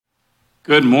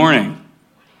Good morning.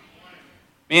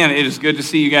 Man, it is good to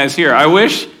see you guys here. I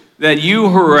wish that you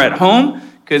who are at home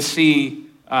could see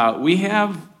we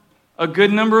have a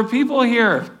good number of people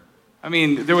here. I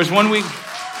mean, there was 1 week,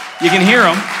 you can hear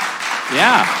them.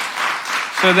 Yeah.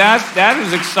 So that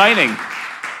is exciting.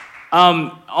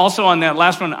 Also on that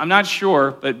last one, I'm not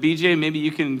sure, but BJ, maybe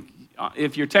you can,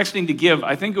 if you're texting to give,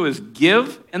 I think it was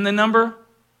give in the number,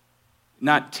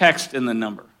 not text in the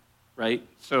number, right?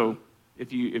 So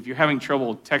if you're having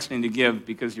trouble texting to give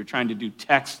because you're trying to do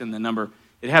text in the number,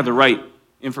 it had the right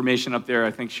information up there.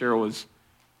 I think Cheryl was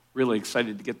really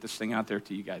excited to get this thing out there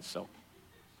to you guys. So,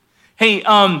 hey,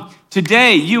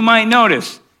 today you might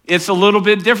notice it's a little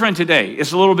bit different today.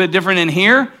 It's a little bit different in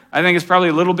here. I think it's probably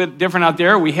a little bit different out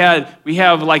there. We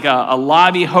have like a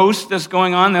lobby host that's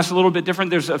going on. That's a little bit different.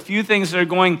 There's a few things that are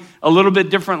going a little bit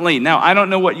differently. Now, I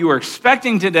don't know what you were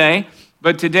expecting today,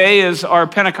 but today is our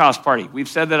Pentecost party. We've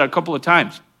said that a couple of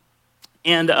times.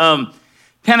 And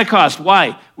Pentecost,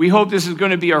 why? We hope this is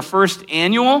going to be our first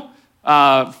annual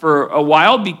for a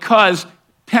while because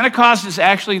Pentecost is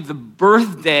actually the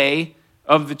birthday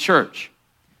of the church.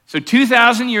 So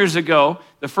 2,000 years ago,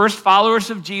 the first followers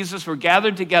of Jesus were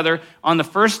gathered together on the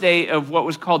first day of what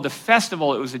was called the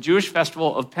festival. It was a Jewish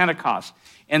festival of Pentecost.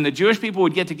 And the Jewish people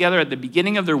would get together at the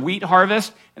beginning of their wheat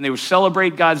harvest, and they would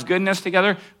celebrate God's goodness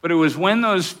together. But it was when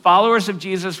those followers of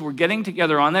Jesus were getting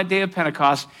together on that day of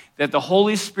Pentecost that the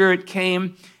Holy Spirit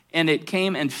came, and it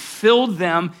came and filled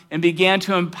them and began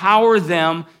to empower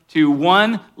them to,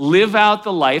 one, live out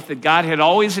the life that God had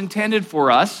always intended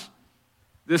for us.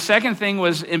 The second thing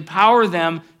was empower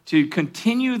them to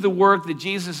continue the work that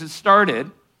Jesus had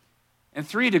started. And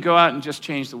three, to go out and just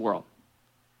change the world.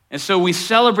 And so we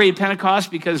celebrate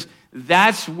Pentecost because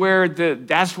that's where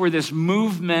this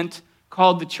movement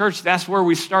called the church, that's where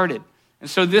we started. And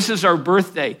so this is our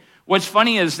birthday. What's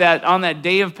funny is that on that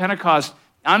day of Pentecost,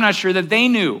 I'm not sure that they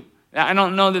knew. I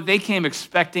don't know that they came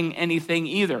expecting anything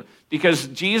either. Because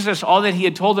Jesus, all that he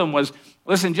had told them was,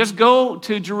 listen, just go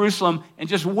to Jerusalem and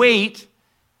just wait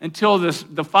until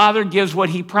the Father gives what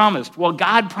he promised. Well,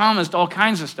 God promised all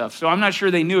kinds of stuff. So I'm not sure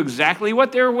they knew exactly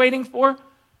what they were waiting for.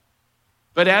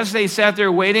 But as they sat there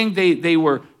waiting, they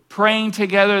were praying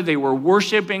together, they were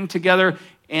worshiping together,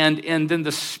 and then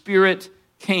the Spirit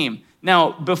came.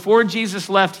 Now, before Jesus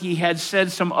left, he had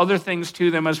said some other things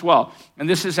to them as well. And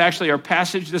this is actually our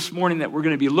passage this morning that we're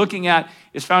going to be looking at.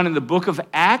 It's found in the book of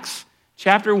Acts,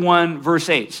 chapter 1, verse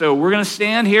 8. So we're going to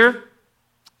stand here.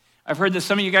 I've heard that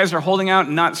some of you guys are holding out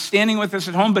and not standing with us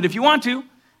at home, but if you want to,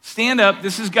 stand up.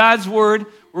 This is God's word.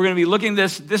 We're going to be looking at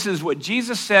this. This is what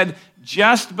Jesus said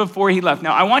just before he left.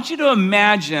 Now, I want you to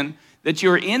imagine that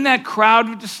you're in that crowd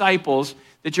of disciples,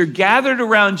 that you're gathered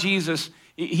around Jesus.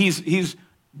 He's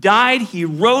died. He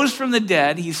rose from the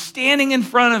dead. He's standing in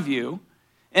front of you,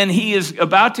 and he is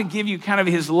about to give you kind of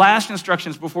his last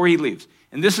instructions before he leaves.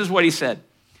 And this is what he said.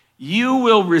 You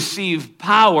will receive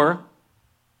power.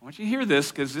 I want you to hear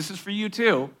this because this is for you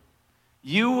too.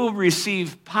 You will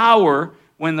receive power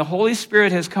when the Holy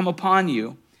Spirit has come upon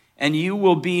you, and you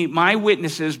will be my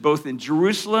witnesses both in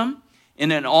Jerusalem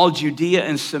and in all Judea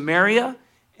and Samaria,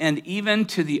 and even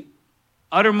to the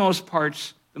uttermost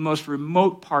parts, the most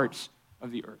remote parts of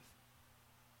the earth.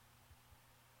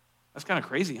 That's kind of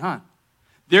crazy, huh?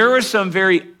 There were some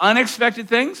very unexpected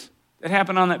things that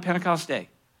happened on that Pentecost day,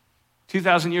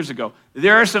 2,000 years ago.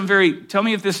 Tell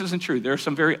me if this isn't true, there are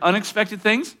some very unexpected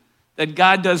things that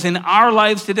God does in our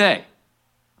lives today,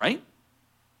 right?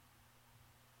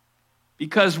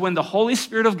 Because when the Holy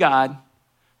Spirit of God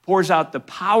pours out the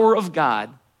power of God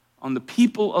on the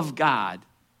people of God,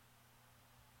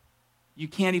 you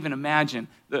can't even imagine.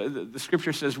 The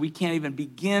scripture says we can't even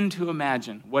begin to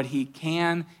imagine what he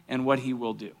can and what he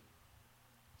will do.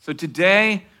 So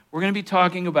today, we're going to be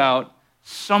talking about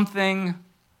something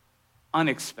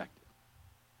unexpected.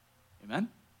 Amen?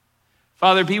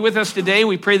 Father, be with us today.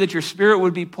 We pray that your Spirit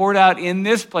would be poured out in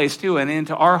this place too and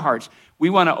into our hearts. We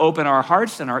want to open our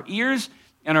hearts and our ears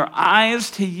and our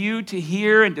eyes to you to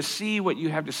hear and to see what you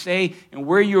have to say and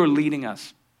where you're leading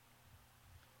us.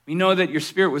 We know that your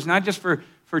Spirit was not just for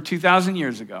 2,000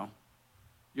 years ago.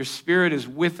 Your Spirit is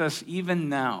with us even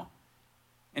now.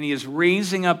 And he is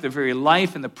raising up the very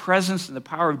life and the presence and the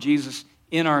power of Jesus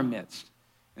in our midst.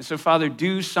 And so, Father,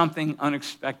 do something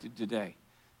unexpected today.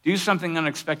 Do something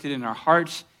unexpected in our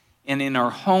hearts and in our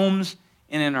homes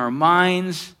and in our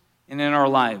minds and in our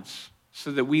lives so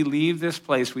that we leave this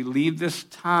place, we leave this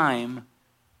time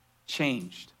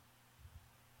changed.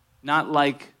 Not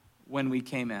like when we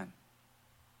came in.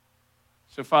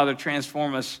 So, Father,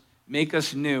 transform us, make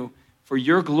us new for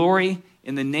your glory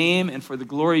in the name and for the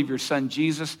glory of your Son,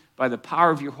 Jesus, by the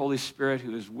power of your Holy Spirit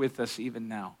who is with us even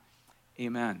now.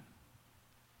 Amen.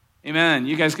 Amen.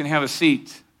 You guys can have a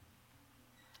seat.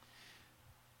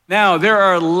 Now, there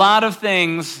are a lot of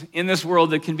things in this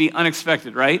world that can be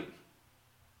unexpected, right?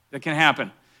 That can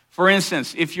happen. For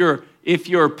instance, if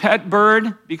your pet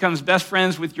bird becomes best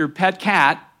friends with your pet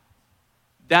cat,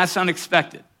 that's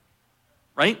unexpected,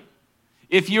 right?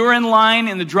 If you're in line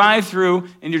in the drive-thru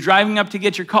and you're driving up to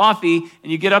get your coffee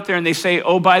and you get up there and they say,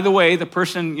 oh, by the way, the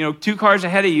person, 2 cars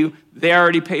ahead of you, they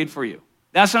already paid for you.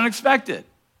 That's unexpected.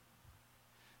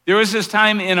 There was this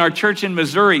time in our church in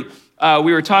Missouri,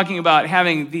 we were talking about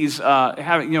having these,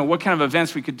 what kind of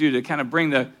events we could do to kind of bring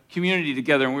the community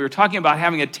together. And we were talking about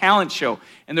having a talent show.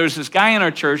 And there was this guy in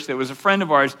our church that was a friend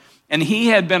of ours, and he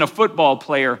had been a football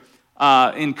player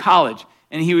in college.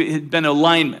 And he had been a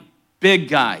lineman, big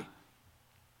guy,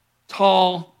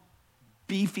 tall,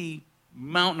 beefy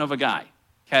mountain of a guy,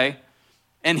 okay?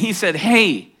 And he said,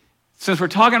 hey, since we're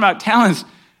talking about talents,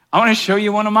 I want to show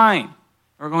you one of mine.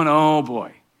 We're going, oh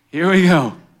boy, here we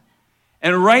go.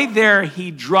 And right there,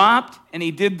 he dropped and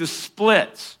he did the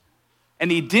splits.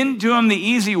 And he didn't do them the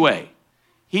easy way.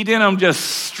 He did them just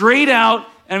straight out.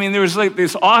 I mean, there was like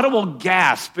this audible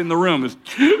gasp in the room.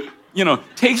 It was,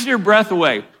 takes your breath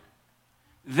away.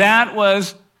 That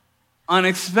was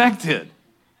unexpected.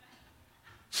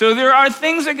 So there are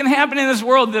things that can happen in this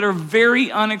world that are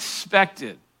very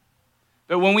unexpected.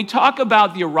 But when we talk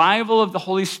about the arrival of the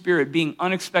Holy Spirit being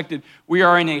unexpected, we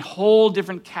are in a whole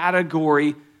different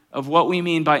category of what we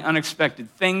mean by unexpected,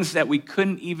 things that we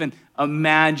couldn't even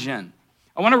imagine.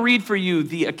 I want to read for you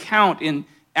the account in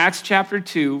Acts chapter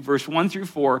 2, verse 1 through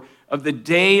 4, of the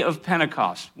day of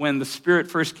Pentecost, when the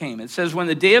Spirit first came. It says, when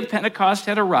the day of Pentecost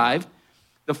had arrived,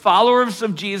 the followers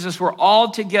of Jesus were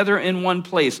all together in one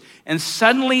place, and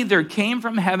suddenly there came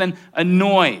from heaven a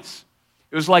noise.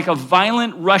 It was like a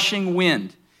violent rushing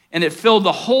wind, and it filled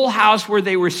the whole house where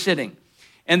they were sitting.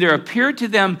 And there appeared to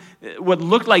them what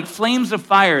looked like flames of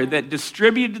fire that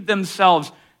distributed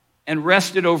themselves and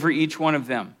rested over each one of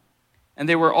them. And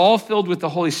they were all filled with the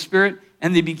Holy Spirit,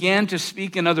 and they began to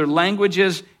speak in other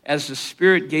languages as the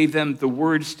Spirit gave them the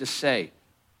words to say.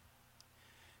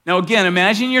 Now again,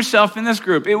 imagine yourself in this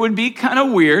group. It would be kind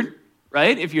of weird,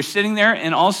 right? If you're sitting there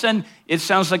and all of a sudden it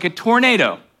sounds like a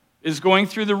tornado is going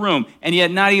through the room, and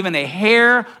yet not even a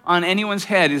hair on anyone's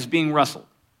head is being rustled.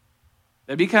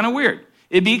 That'd be kind of weird.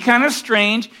 It'd be kind of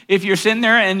strange if you're sitting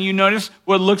there and you notice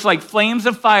what looks like flames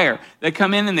of fire that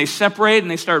come in and they separate and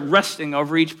they start resting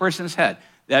over each person's head.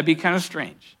 That'd be kind of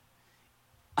strange.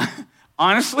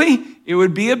 Honestly, it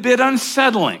would be a bit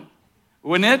unsettling,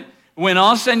 wouldn't it? When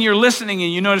all of a sudden you're listening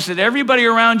and you notice that everybody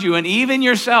around you and even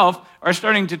yourself are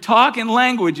starting to talk in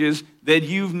languages that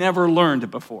you've never learned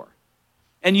before.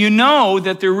 And you know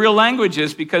that they're real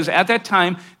languages because at that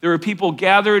time there were people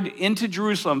gathered into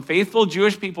Jerusalem, faithful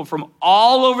Jewish people from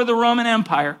all over the Roman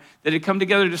Empire that had come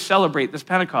together to celebrate this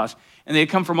Pentecost. And they had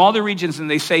come from all the regions,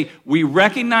 and they say, we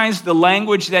recognize the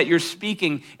language that you're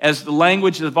speaking as the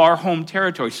language of our home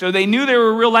territory. So they knew there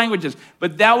were real languages,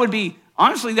 but that would be,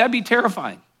 honestly, that'd be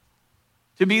terrifying.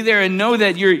 To be there and know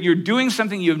that you're doing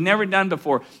something you've never done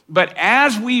before. But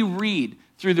as we read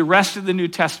through the rest of the New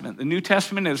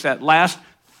Testament is that last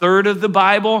third of the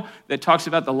Bible that talks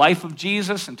about the life of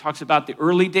Jesus and talks about the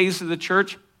early days of the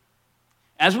church.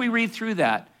 As we read through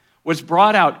that, what's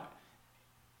brought out,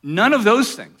 none of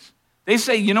those things. They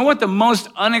say, you know what the most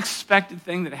unexpected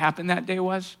thing that happened that day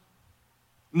was?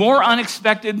 More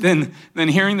unexpected than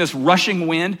hearing this rushing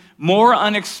wind, more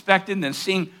unexpected than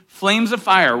seeing flames of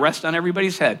fire rest on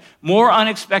everybody's head, more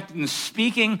unexpected than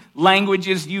speaking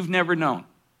languages you've never known.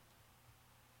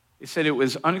 They said it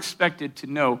was unexpected to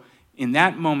know in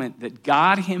that moment that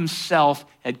God himself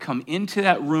had come into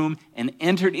that room and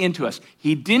entered into us.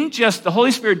 The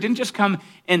Holy Spirit didn't just come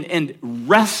and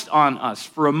rest on us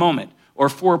for a moment or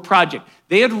for a project.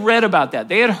 They had read about that.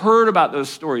 They had heard about those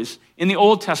stories in the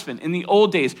Old Testament, in the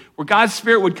old days, where God's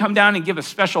Spirit would come down and give a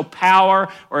special power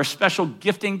or a special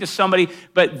gifting to somebody.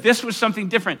 But this was something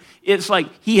different. It's like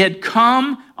he had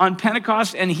come on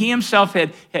Pentecost, and he himself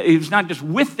he was not just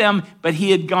with them, but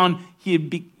he had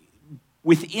been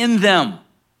within them.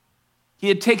 He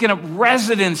had taken up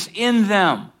residence in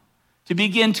them to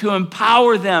begin to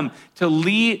empower them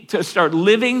to start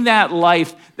living that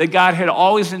life that God had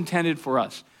always intended for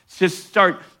us, to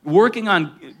start working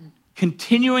on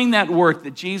continuing that work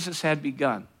that Jesus had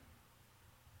begun,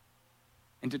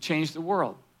 and to change the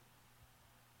world.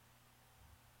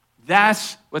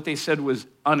 That's what they said was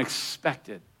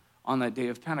unexpected on that day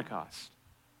of Pentecost.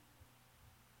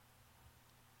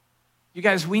 You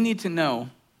guys, we need to know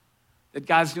that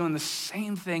God's doing the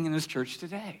same thing in his church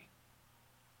today.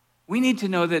 We need to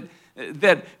know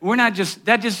that we're not just,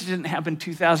 that just didn't happen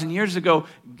 2,000 years ago.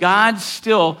 God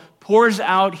still pours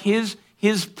out his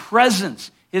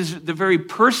presence. The very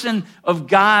person of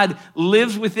God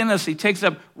lives within us. He takes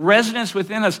up residence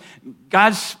within us.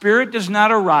 God's Spirit does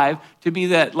not arrive to be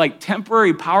that like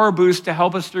temporary power boost to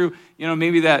help us through,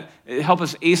 maybe help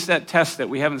us ace that test that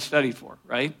we haven't studied for,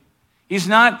 right? He's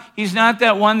not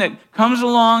that one that comes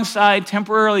alongside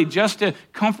temporarily just to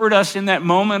comfort us in that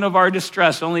moment of our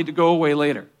distress, only to go away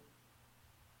later. It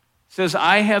says,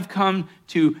 I have come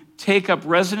to take up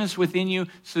residence within you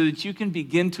so that you can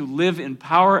begin to live in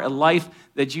power a life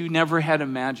that you never had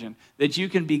imagined, that you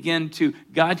can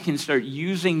God can start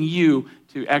using you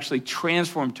to actually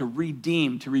transform, to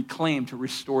redeem, to reclaim, to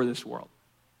restore this world.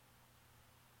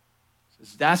 It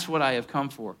says, that's what I have come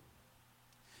for.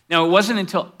 Now, it wasn't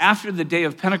until after the day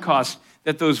of Pentecost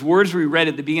that those words we read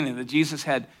at the beginning that Jesus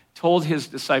had told his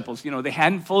disciples, they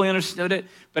hadn't fully understood it,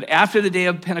 but after the day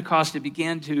of Pentecost, it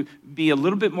began to be a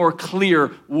little bit more clear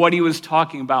what he was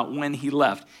talking about when he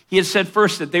left. He had said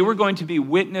first that they were going to be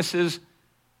witnesses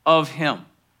of him,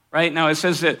 right? Now, it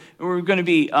says that we're going to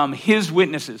be his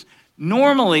witnesses.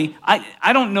 Normally,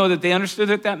 I don't know that they understood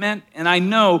what that meant, and I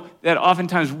know that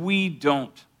oftentimes we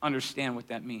don't understand what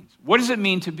that means. What does it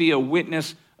mean to be a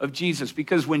witness of Jesus?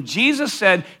 Because when Jesus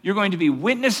said, you're going to be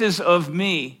witnesses of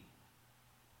me,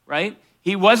 right?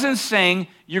 He wasn't saying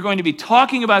you're going to be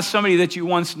talking about somebody that you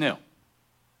once knew.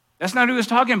 That's not what he was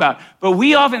talking about. But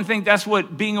we often think that's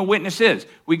what being a witness is.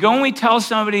 We go and we tell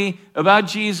somebody about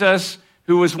Jesus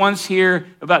who was once here,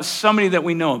 about somebody that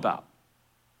we know about.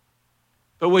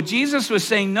 But what Jesus was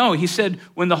saying, no, he said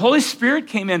when the Holy Spirit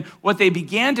came in, what they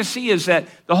began to see is that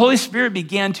the Holy Spirit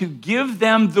began to give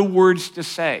them the words to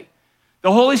say.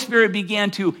 The Holy Spirit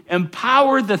began to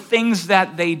empower the things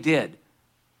that they did.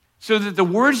 So that the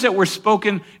words that were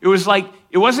spoken, it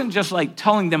wasn't just like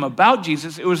telling them about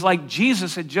Jesus, it was like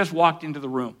Jesus had just walked into the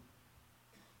room.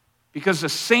 Because the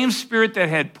same Spirit that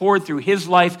had poured through his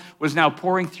life was now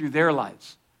pouring through their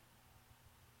lives.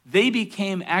 They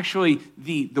became actually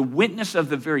the witness of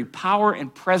the very power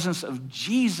and presence of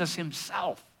Jesus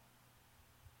himself.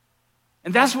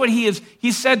 And that's what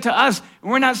he said to us.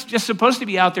 We're not just supposed to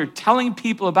be out there telling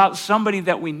people about somebody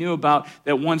that we knew about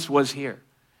that once was here.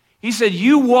 He said,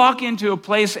 you walk into a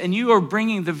place and you are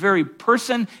bringing the very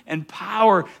person and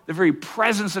power, the very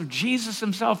presence of Jesus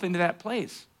himself into that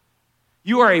place.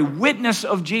 You are a witness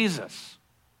of Jesus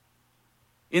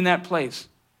in that place.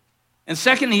 And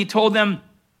second, he told them,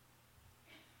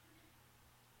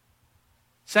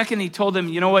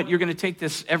 you know what? You're going to take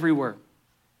this everywhere.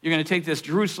 You're going to take this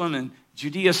Jerusalem and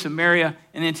Judea, Samaria,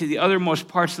 and into the othermost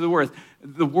parts of the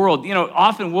world.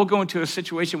 Often we'll go into a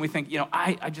situation we think,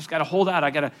 I just got to hold out.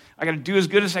 I got to do as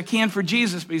good as I can for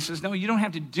Jesus. But he says, no, you don't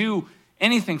have to do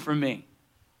anything for me.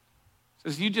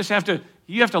 He says,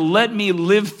 you have to let me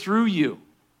live through you.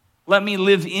 Let me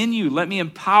live in you. Let me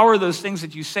empower those things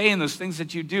that you say and those things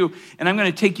that you do. And I'm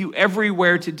going to take you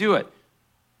everywhere to do it.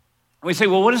 And we say,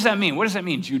 well, what does that mean? What does that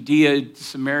mean? Judea,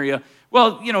 Samaria.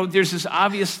 Well, there's this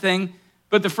obvious thing.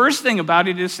 But the first thing about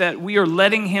it is that we are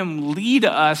letting him lead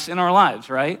us in our lives,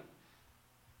 right?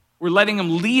 We're letting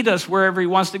him lead us wherever he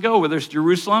wants to go, whether it's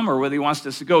Jerusalem or whether he wants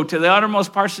us to go to the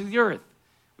uttermost parts of the earth.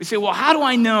 We say, well, how do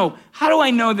I know? How do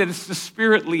I know that it's the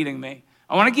Spirit leading me?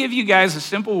 I want to give you guys a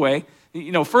simple way.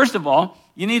 First of all,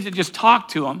 you need to just talk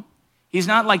to him. He's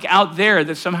not like out there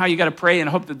that somehow you got to pray and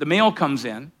hope that the mail comes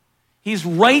in. He's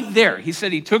right there. He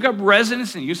said he took up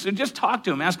residence in you, so just talk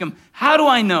to him. Ask him, how do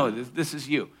I know that this is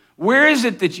you? Where is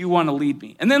it that you want to lead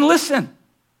me? And then listen.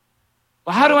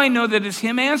 Well, how do I know that it's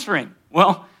him answering?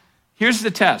 Well, here's the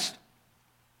test.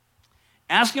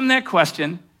 Ask him that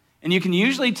question, and you can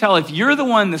usually tell if you're the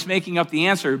one that's making up the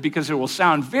answer because it will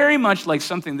sound very much like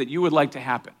something that you would like to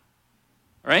happen,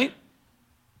 right?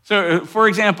 So, for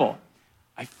example,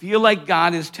 I feel like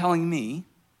God is telling me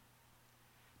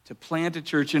to plant a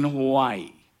church in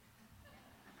Hawaii.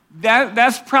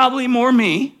 That's probably more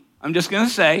me. I'm just going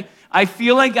to say, I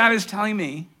feel like God is telling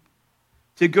me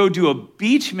to go do a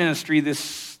beach ministry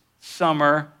this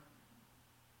summer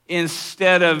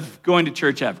instead of going to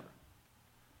church ever.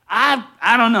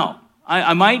 I don't know.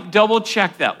 I might double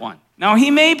check that one. Now,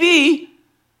 he may be,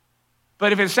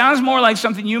 but if it sounds more like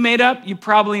something you made up, you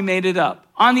probably made it up.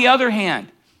 On the other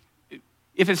hand,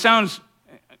 if it sounds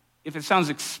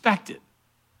expected,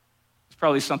 it's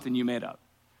probably something you made up.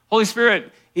 Holy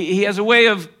Spirit, he has a way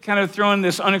of kind of throwing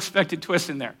this unexpected twist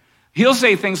in there. He'll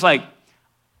say things like,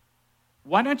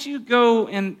 why don't you go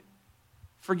and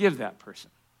forgive that person?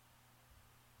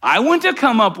 I wouldn't have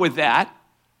come up with that,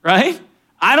 right?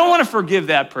 I don't want to forgive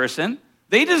that person.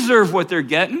 They deserve what they're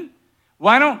getting.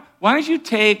 Why don't you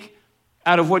take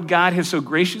out of what God has so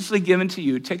graciously given to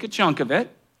you, take a chunk of it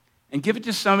and give it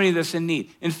to somebody that's in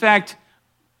need. In fact,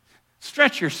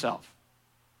 stretch yourself.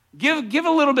 Give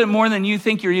a little bit more than you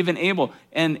think you're even able,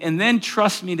 and then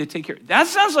trust me to take care. That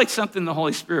sounds like something the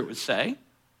Holy Spirit would say,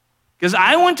 because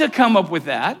I want to come up with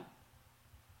that.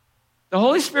 The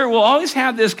Holy Spirit will always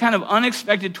have this kind of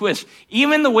unexpected twist.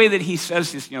 Even the way that he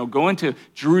says this, go into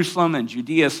Jerusalem and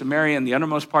Judea, Samaria, and the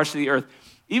uttermost parts of the earth.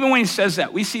 Even when he says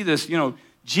that, we see this,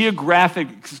 geographic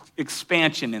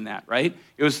expansion in that, right?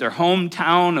 It was their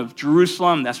hometown of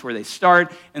Jerusalem. That's where they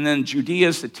start. And then Judea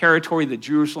is the territory that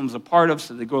Jerusalem's a part of,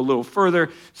 so they go a little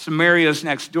further. Samaria is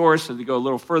next door, so they go a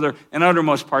little further, and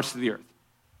uttermost parts of the earth.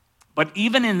 But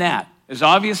even in that, as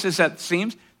obvious as that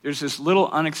seems, there's this little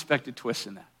unexpected twist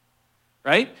in that,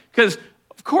 right? Because,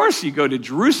 of course, you go to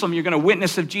Jerusalem, you're going to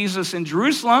witness of Jesus in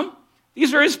Jerusalem.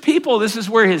 These are his people. This is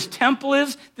where his temple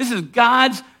is. This is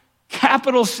God's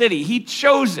capital city. He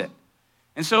chose it.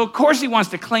 And so, of course, he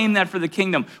wants to claim that for the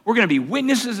kingdom. We're going to be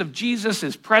witnesses of Jesus,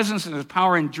 his presence, and his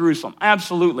power in Jerusalem.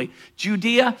 Absolutely.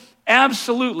 Judea,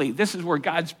 absolutely. This is where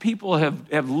God's people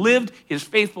have lived. His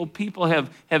faithful people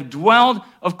have dwelled.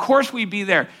 Of course we'd be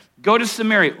there. Go to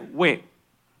Samaria. Wait,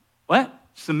 what?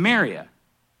 Samaria.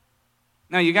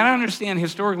 Now, you got to understand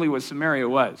historically what Samaria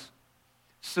was.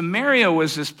 Samaria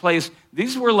was this place,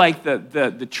 these were like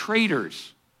the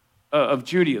traders of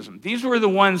Judaism. These were the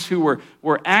ones who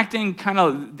were acting kind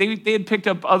of, they had picked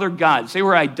up other gods. They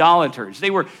were idolaters. They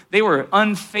were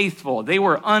unfaithful. They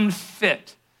were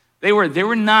unfit. They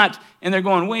were not, and they're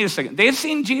going, wait a second. They had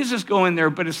seen Jesus go in there,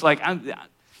 but it's like,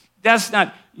 that's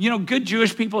not, good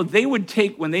Jewish people,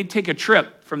 when they'd take a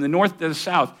trip from the north to the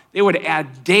south, they would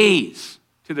add days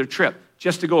to their trip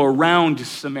just to go around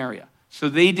Samaria. So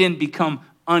they didn't become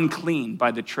unclean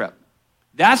by the trip.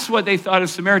 That's what they thought of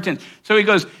Samaritans. So he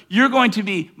goes, you're going to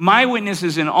be my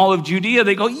witnesses in all of Judea.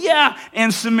 They go, yeah,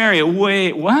 and Samaria.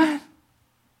 Wait, what?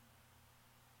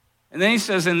 And then he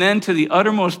says, and then to the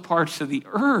uttermost parts of the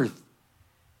earth.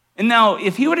 And now,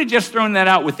 if he would have just thrown that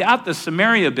out without the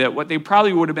Samaria bit, what they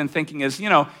probably would have been thinking is,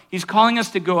 he's calling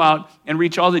us to go out and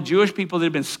reach all the Jewish people that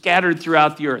have been scattered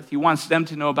throughout the earth. He wants them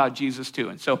to know about Jesus too.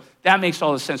 And so that makes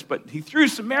all the sense. But he threw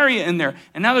Samaria in there,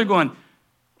 and now they're going,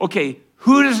 okay,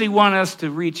 who does he want us to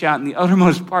reach out in the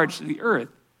uttermost parts of the earth?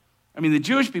 I mean, the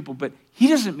Jewish people, but he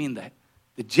doesn't mean that.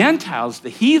 The Gentiles, the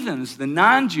heathens, the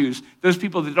non-Jews, those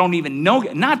people that don't even know,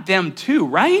 not them too,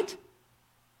 right?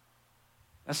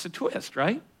 That's the twist,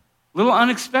 right? A little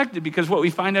unexpected, because what we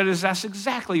find out is that's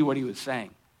exactly what he was saying.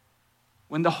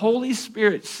 When the Holy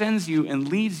Spirit sends you and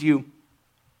leads you,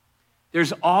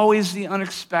 there's always the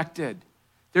unexpected.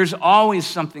 There's always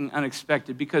something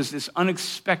unexpected, because this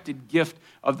unexpected gift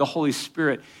of the Holy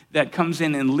Spirit that comes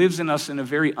in and lives in us in a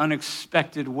very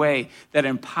unexpected way, that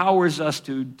empowers us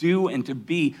to do and to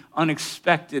be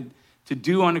unexpected, to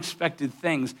do unexpected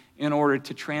things in order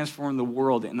to transform the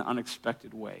world in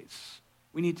unexpected ways.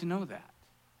 We need to know that.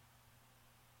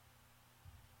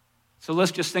 So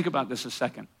let's just think about this a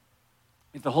second.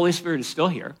 If the Holy Spirit is still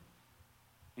here,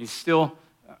 he's still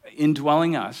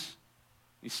indwelling us,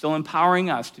 he's still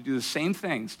empowering us to do the same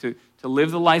things, to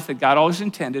live the life that God always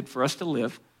intended for us to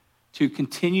live, to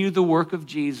continue the work of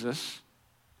Jesus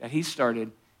that he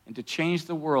started, and to change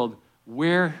the world,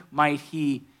 where might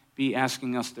he be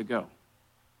asking us to go?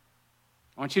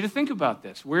 I want you to think about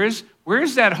this. Where is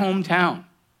that hometown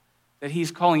that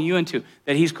he's calling you into,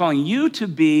 that he's calling you to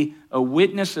be a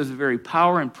witness of the very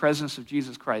power and presence of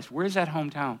Jesus Christ? Where's that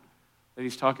hometown that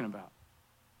he's talking about?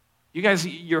 You guys,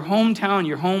 your hometown,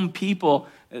 your home people,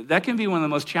 that can be one of the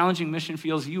most challenging mission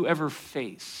fields you ever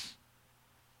face.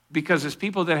 Because as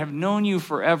people that have known you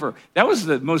forever, that was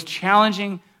the most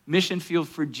challenging mission field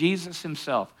for Jesus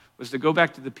himself, was to go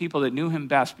back to the people that knew him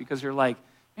best, because they're like,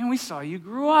 man, we saw you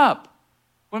grew up.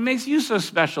 What makes you so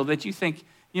special that you think,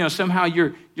 somehow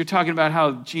you're talking about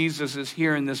how Jesus is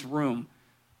here in this room?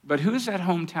 But who's that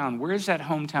hometown? Where is that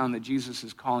hometown that Jesus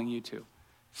is calling you to?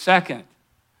 Second,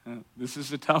 this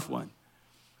is a tough one.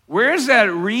 Where is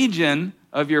that region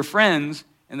of your friends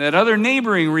and that other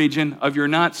neighboring region of your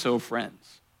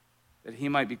not-so-friends that he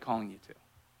might be calling you to?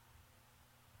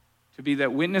 To be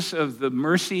that witness of the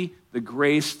mercy, the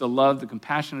grace, the love, the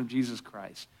compassion of Jesus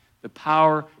Christ, the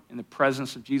power and the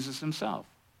presence of Jesus himself.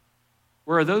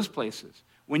 Where are those places?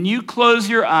 When you close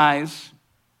your eyes,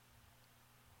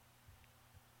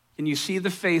 can you see the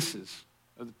faces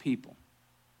of the people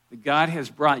that God has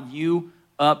brought you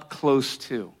up close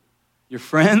to? Your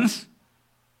friends,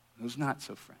 those not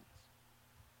so friends.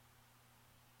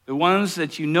 The ones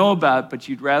that you know about but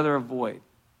you'd rather avoid.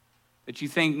 that you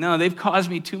think, no, they've caused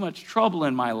me too much trouble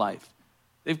in my life.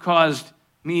 They've caused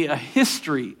me a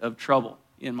history of trouble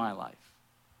in my life.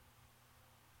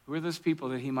 Who are those people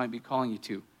that he might be calling you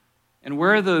to? And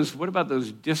where are those, what about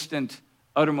those distant,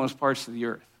 uttermost parts of the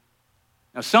earth?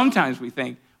 Now, sometimes we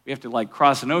think we have to like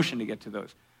cross an ocean to get to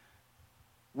those.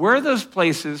 Where are those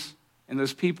places and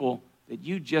those people that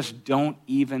you just don't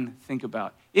even think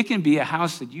about? It can be a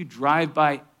house that you drive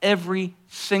by every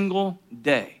single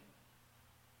day,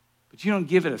 but you don't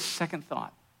give it a second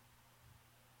thought.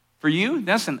 For you,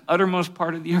 that's an uttermost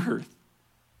part of the earth,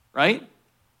 right?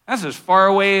 That's as far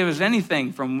away as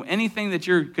anything from anything that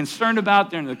you're concerned about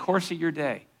during the course of your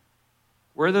day.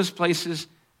 Where are those places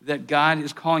that God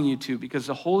is calling you to? Because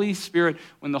the Holy Spirit,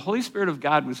 when the Holy Spirit of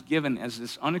God was given as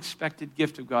this unexpected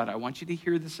gift of God, I want you to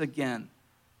hear this again.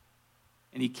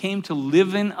 And he came to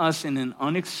live in us in an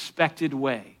unexpected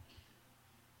way,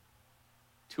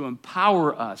 to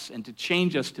empower us and to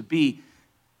change us to be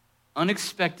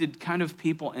unexpected kind of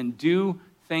people and do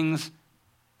things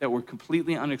that were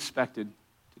completely unexpected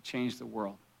to change the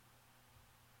world.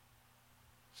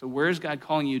 So where is God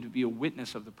calling you to be a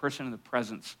witness of the person and the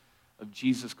presence of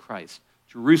Jesus Christ?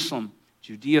 Jerusalem,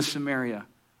 Judea, Samaria,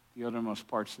 the uttermost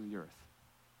parts of the earth.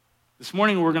 This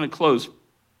morning we're going to close.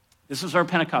 This is our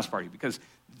Pentecost party because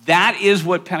that is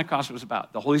what Pentecost was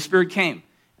about. The Holy Spirit came,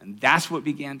 and that's what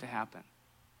began to happen.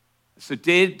 So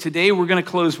today we're going to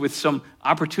close with some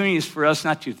opportunities for us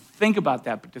not to think about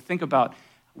that, but to think about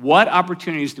what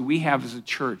opportunities do we have as a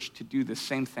church to do the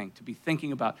same thing, to be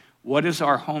thinking about what is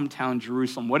our hometown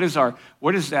Jerusalem, what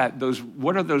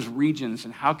are those regions,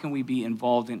 and how can we be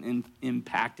involved in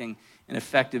impacting and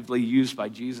effectively used by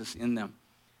Jesus in them?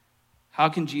 How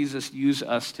can Jesus use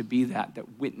us to be that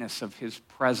witness of his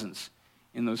presence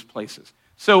in those places?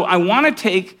 So I want to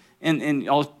take, and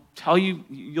I'll tell you,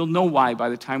 you'll know why by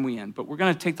the time we end, but we're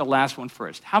going to take the last one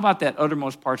first. How about that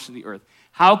uttermost parts of the earth?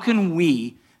 How can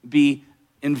we be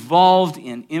involved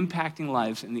in impacting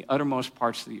lives in the uttermost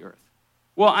parts of the earth?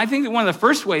 Well, I think that one of the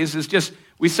first ways is just,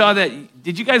 we saw that,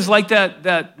 did you guys like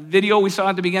that video we saw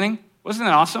at the beginning? Wasn't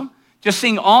that awesome? Just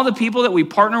seeing all the people that we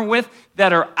partner with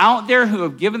that are out there who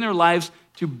have given their lives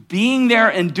to being there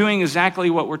and doing exactly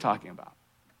what we're talking about.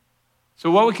 So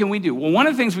what can we do? Well, one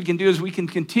of the things we can do is we can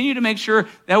continue to make sure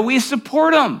that we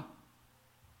support them.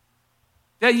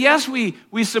 That yes, we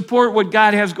support what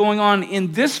God has going on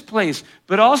in this place,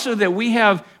 but also that we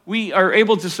are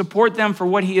able to support them for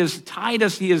what he has tied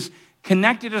us, he has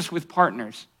connected us with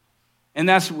partners. And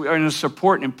that's in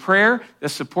support in prayer, the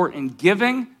support in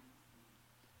giving.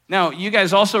 Now, you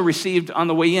guys also received on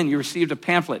the way in, you received a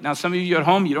pamphlet. Now, some of you at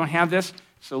home, you don't have this,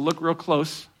 so look real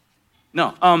close.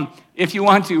 No, if you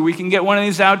want to, we can get one of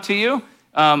these out to you.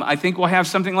 I think we'll have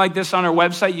something like this on our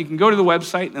website. You can go to the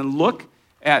website and look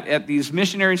at these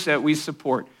missionaries that we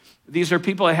support. These are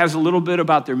people that has a little bit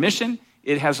about their mission.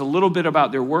 It has a little bit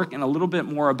about their work and a little bit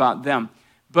more about them.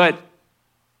 But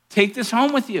take this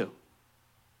home with you.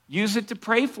 Use it to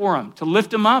pray for them, to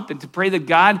lift them up, and to pray that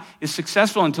God is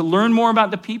successful and to learn more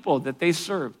about the people that they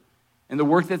serve and the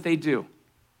work that they do.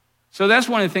 So that's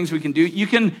one of the things we can do. You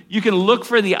can look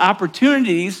for the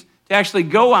opportunities to actually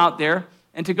go out there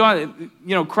and to go.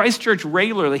 Christ Church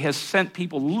regularly has sent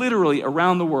people literally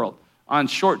around the world on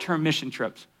short-term mission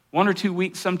trips. 1 or 2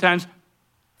 weeks sometimes,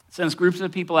 sends groups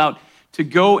of people out to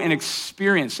go and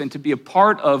experience and to be a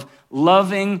part of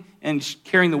loving and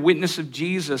carrying the witness of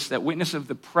Jesus, that witness of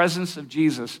the presence of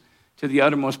Jesus to the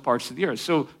uttermost parts of the earth.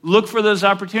 So look for those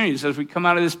opportunities as we come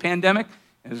out of this pandemic.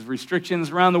 As restrictions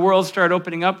around the world start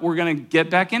opening up, we're going to get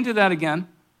back into that again.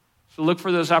 So look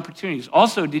for those opportunities.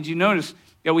 Also, did you notice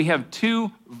that we have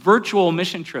 2 virtual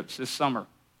mission trips this summer?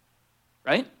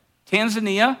 Right?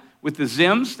 Tanzania with the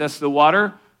ZIMS, that's the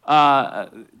water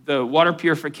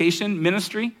purification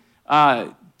ministry.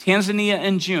 Tanzania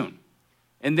in June.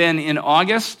 And then in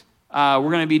August, we're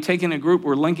going to be taking a group,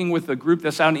 we're linking with a group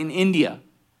that's out in India.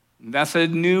 And that's a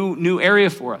new area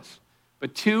for us.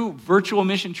 But 2 virtual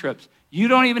mission trips. You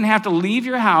don't even have to leave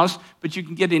your house, but you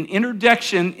can get an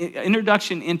introduction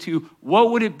into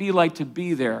what would it be like to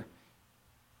be there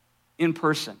in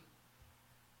person.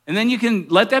 And then you can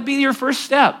let that be your first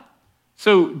step.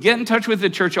 So get in touch with the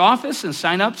church office and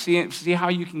sign up, see how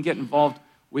you can get involved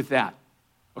with that.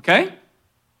 Okay?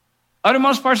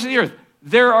 Uttermost parts of the earth.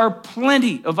 There are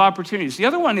plenty of opportunities. The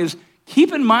other one is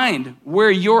keep in mind where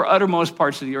your uttermost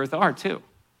parts of the earth are too.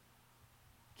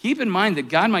 Keep in mind that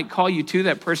God might call you to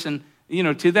that person,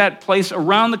 to that place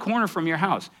around the corner from your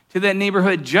house, to that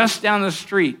neighborhood just down the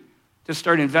street to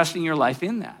start investing your life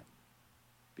in that.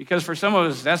 Because for some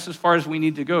of us, that's as far as we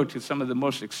need to go to some of the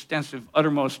most extensive,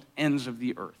 uttermost ends of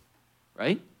the earth,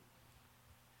 right?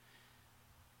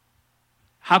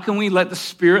 How can we let the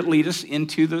Spirit lead us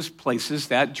into those places,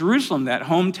 that Jerusalem, that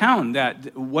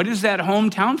hometown? What is that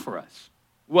hometown for us?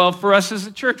 Well, for us as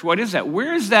a church, what is that?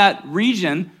 Where is that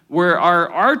region where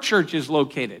our church is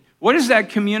located? What is that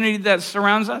community that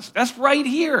surrounds us? That's right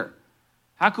here.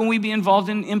 How can we be involved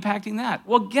in impacting that?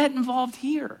 Well, get involved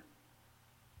here.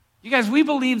 You guys, we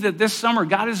believe that this summer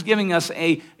God is giving us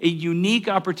a unique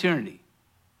opportunity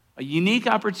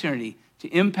to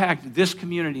impact this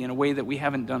community in a way that we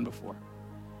haven't done before.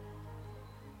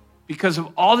 Because of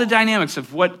all the dynamics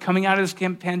of what coming out of this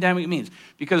pandemic means,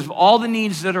 because of all the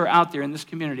needs that are out there in this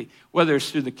community, whether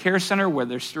it's through the care center,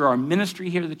 whether it's through our ministry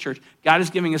here at the church, God is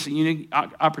giving us a unique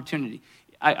opportunity.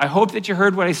 I hope that you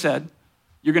heard what I said.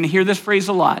 You're going to hear this phrase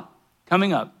a lot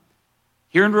coming up.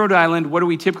 Here in Rhode Island, what do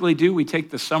we typically do? We take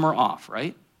the summer off,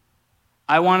 right?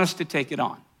 I want us to take it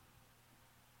on.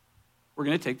 We're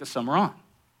going to take the summer on.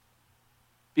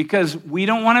 Because we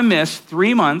don't want to miss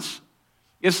 3 months.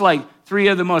 It's like 3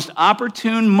 of the most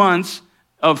opportune months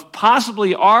of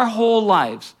possibly our whole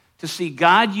lives to see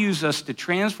God use us to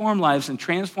transform lives and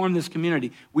transform this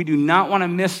community. We do not want to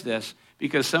miss this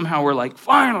because somehow we're like,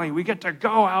 finally, we get to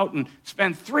go out and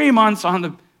spend 3 months on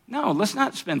the... No, let's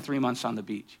not spend 3 months on the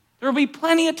beach. There will be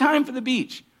plenty of time for the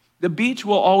beach. The beach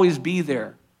will always be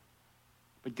there.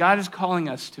 But God is calling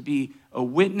us to be a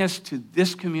witness to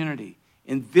this community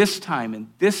in this time, in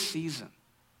this season.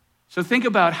 So think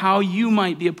about how you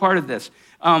might be a part of this.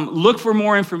 Look for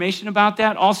more information about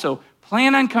that. Also,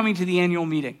 plan on coming to the annual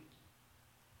meeting.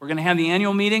 We're going to have the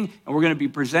annual meeting, and we're going to be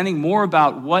presenting more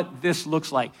about what this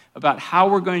looks like, about how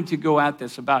we're going to go at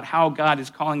this, about how God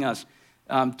is calling us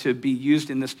to be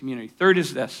used in this community. Third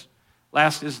is this.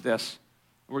 Last is this.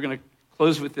 We're going to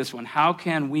close with this one. How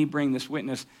can we bring this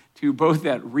witness to both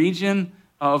that region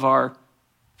of our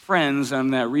friends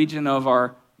and that region of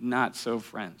our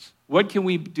not-so-friends? What can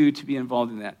we do to be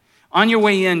involved in that? On your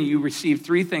way in, you received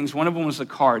 3 things. One of them was a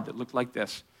card that looked like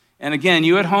this. And again,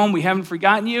 you at home, we haven't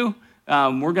forgotten you.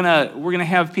 We're gonna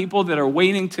have people that are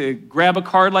waiting to grab a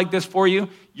card like this for you.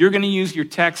 You're going to use your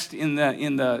text in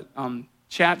the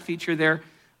chat feature there.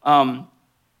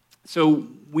 So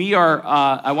we are.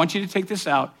 I want you to take this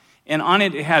out, and on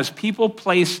it has people,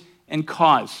 place, and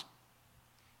cause.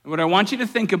 And what I want you to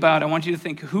think about,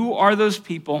 who are those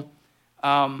people?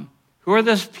 Who are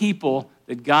those people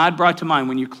that God brought to mind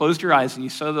when you closed your eyes and you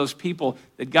saw those people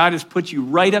that God has put you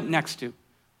right up next to,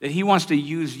 that He wants to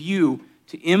use you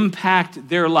to impact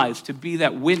their lives, to be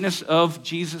that witness of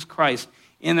Jesus Christ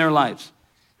in their lives?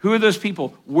 Who are those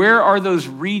people? Where are those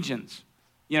regions?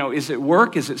 You know, is it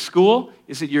work? Is it school?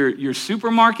 Is it your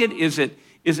supermarket? Is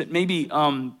it maybe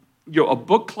a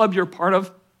book club you're part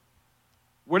of?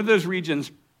 What are those regions?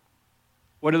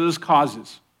 What are those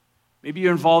causes? Maybe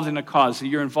you're involved in a cause.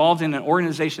 You're involved in an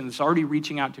organization that's already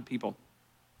reaching out to people.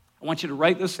 I want you to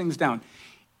write those things down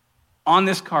on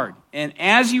this card. And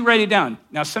as you write it down,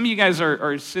 now some of you guys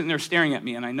are sitting there staring at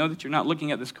me, and I know that you're not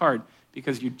looking at this card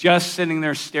because you're just sitting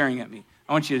there staring at me.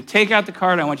 I want you to take out the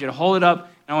card. I want you to hold it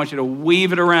up, and I want you to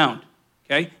wave it around.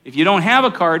 Okay? If you don't have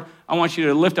a card, I want you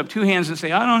to lift up 2 hands and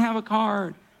say, I don't have a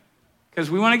card,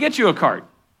 because we want to get you a card.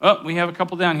 Oh, we have a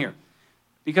couple down here.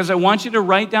 Because I want you to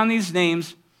write down these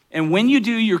names, and when you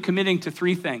do, you're committing to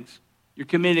 3 things. You're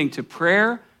committing to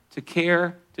prayer, to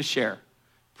care, to share.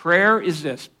 Prayer is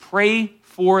this. Pray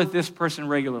for this person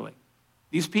regularly.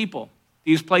 These people,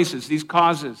 these places, these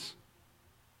causes.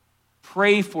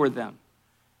 Pray for them.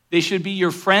 They should be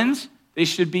your friends. They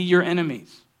should be your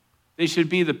enemies. They should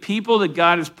be the people that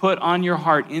God has put on your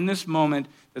heart in this moment,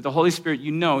 that the Holy Spirit,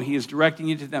 you know, He is directing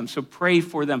you to them. So pray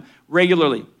for them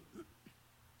regularly.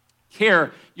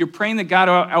 Care, you're praying that God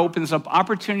opens up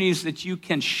opportunities that you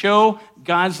can show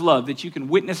God's love, that you can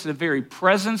witness the very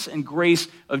presence and grace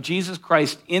of Jesus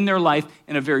Christ in their life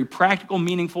in a very practical,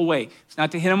 meaningful way. It's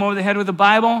not to hit them over the head with the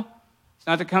Bible. It's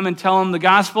not to come and tell them the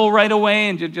gospel right away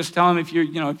and to just tell them if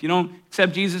you don't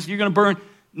accept Jesus, you're going to burn.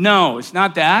 No, it's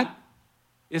not that.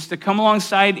 It's to come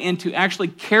alongside and to actually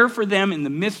care for them in the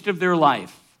midst of their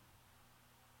life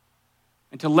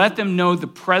and to let them know the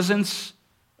presence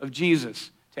of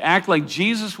Jesus, to act like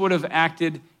Jesus would have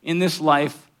acted in this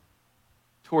life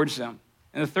towards them.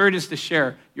 And the third is to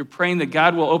share. You're praying that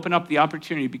God will open up the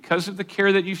opportunity because of the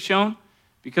care that you've shown,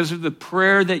 because of the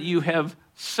prayer that you have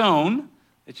sown,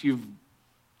 that you've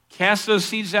cast those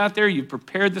seeds out there, you've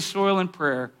prepared the soil in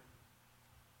prayer,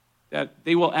 that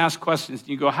they will ask questions. And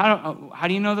you go, how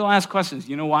do you know they'll ask questions?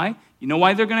 You know why? You know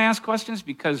why they're going to ask questions?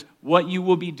 Because what you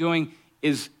will be doing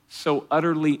is so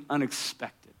utterly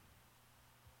unexpected.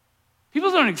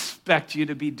 People don't expect you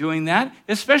to be doing that,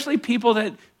 especially people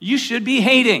that you should be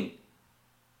hating.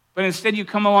 But instead you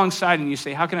come alongside and you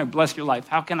say, how can I bless your life?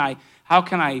 How can How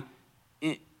can I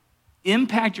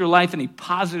impact your life in a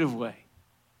positive way?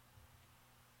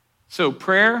 So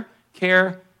prayer,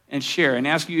 care, and share. And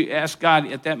ask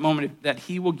God at that moment that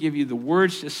he will give you the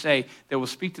words to say that will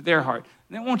speak to their heart.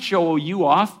 And that won't show you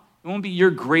off. It won't be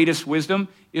your greatest wisdom.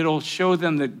 It'll show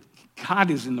them that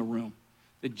God is in the room,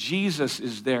 that Jesus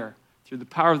is there through the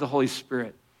power of the Holy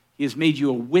Spirit. He has made you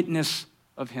a witness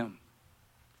of him.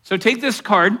 So take this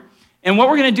card, and what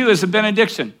we're going to do is a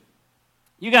benediction.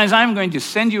 You guys, I'm going to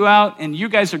send you out, and you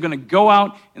guys are going to go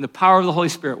out in the power of the Holy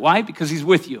Spirit. Why? Because he's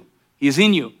with you. He is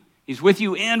in you. He's with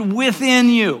you and within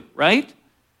you, right?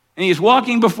 And he's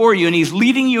walking before you, and he's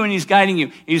leading you, and he's guiding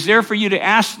you. He's there for you to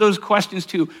ask those questions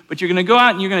too. But you're going to go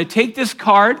out, and you're going to take this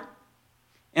card,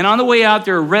 and on the way out,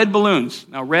 there are red balloons.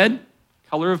 Now, red,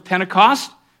 color of Pentecost.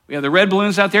 We have the red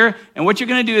balloons out there. And what you're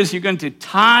going to do is you're going to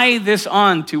tie this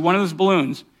on to one of those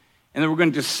balloons, and then we're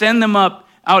going to send them up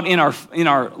out in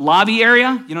our lobby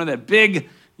area. You know, that big,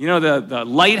 the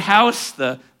lighthouse,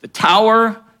 the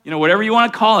tower, whatever you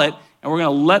want to call it. And we're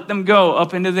going to let them go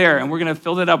up into there, and we're going to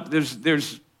fill it up.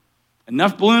 There's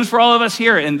enough balloons for all of us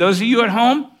here. And those of you at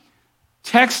home,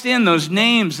 text in those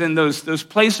names and those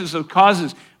places, those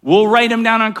causes. We'll write them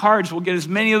down on cards. We'll get as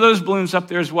many of those balloons up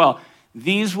there as well.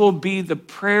 These will be the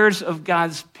prayers of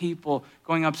God's people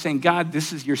going up saying, God,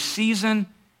 this is your season,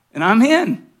 and I'm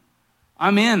in.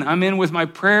 I'm in with my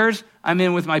prayers. I'm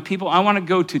in with my people. I want to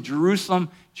go to Jerusalem,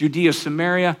 Judea,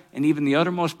 Samaria, and even the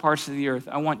uttermost parts of the earth.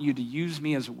 I want you to use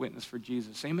me as a witness for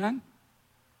Jesus. Amen?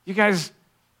 You guys,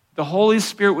 the Holy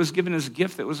Spirit was given as a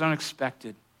gift that was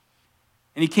unexpected.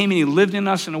 And he came and he lived in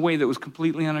us in a way that was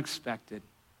completely unexpected.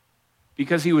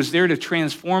 Because he was there to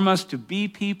transform us, to be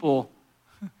people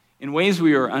in ways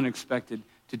we were unexpected,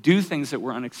 to do things that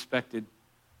were unexpected,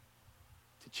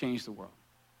 to change the world.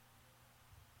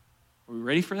 Are we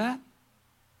ready for that?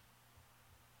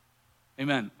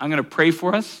 Amen. I'm going to pray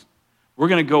for us. We're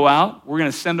going to go out. We're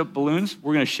going to send up balloons.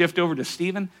 We're going to shift over to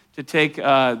Stephen to take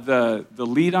the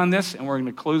lead on this, and we're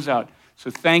going to close out. So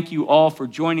thank you all for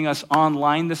joining us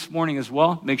online this morning as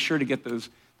well. Make sure to get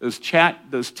those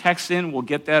texts in. We'll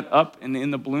get that up and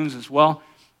in the balloons as well.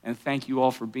 And thank you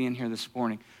all for being here this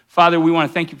morning. Father, we want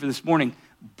to thank you for this morning.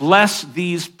 Bless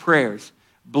these prayers.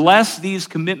 Bless these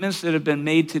commitments that have been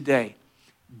made today.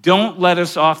 Don't let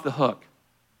us off the hook.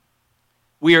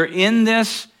 We are in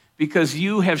this because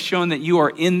you have shown that you are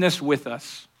in this with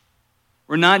us.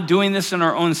 We're not doing this in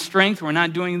our own strength. We're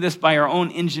not doing this by our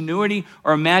own ingenuity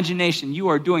or imagination. You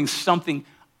are doing something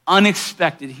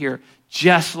unexpected here,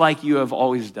 just like you have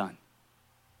always done.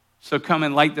 So come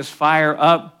and light this fire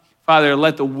up. Father,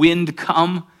 let the wind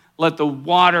come. Let the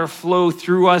water flow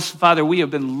through us. Father, we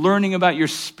have been learning about your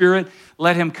Spirit.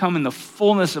 Let him come in the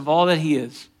fullness of all that he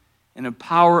is and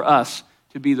empower us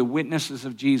to be the witnesses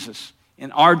of Jesus in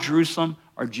our Jerusalem,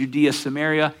 our Judea,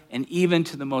 Samaria, and even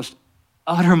to the most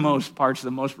uttermost parts,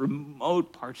 the most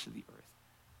remote parts of the earth.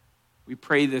 We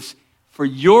pray this for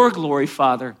your glory,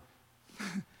 Father.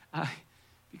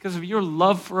 Because of your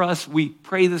love for us, we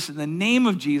pray this in the name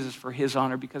of Jesus for his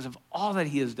honor because of all that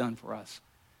he has done for us.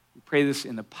 We pray this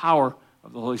in the power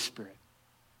of the Holy Spirit.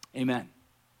 Amen.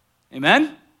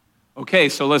 Amen? Okay,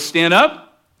 so let's stand up.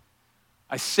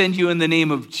 I send you in the name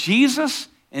of Jesus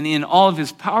and in all of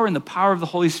his power and the power of the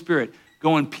Holy Spirit.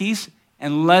 Go in peace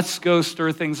and let's go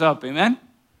stir things up. Amen?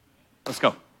 Let's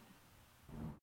go.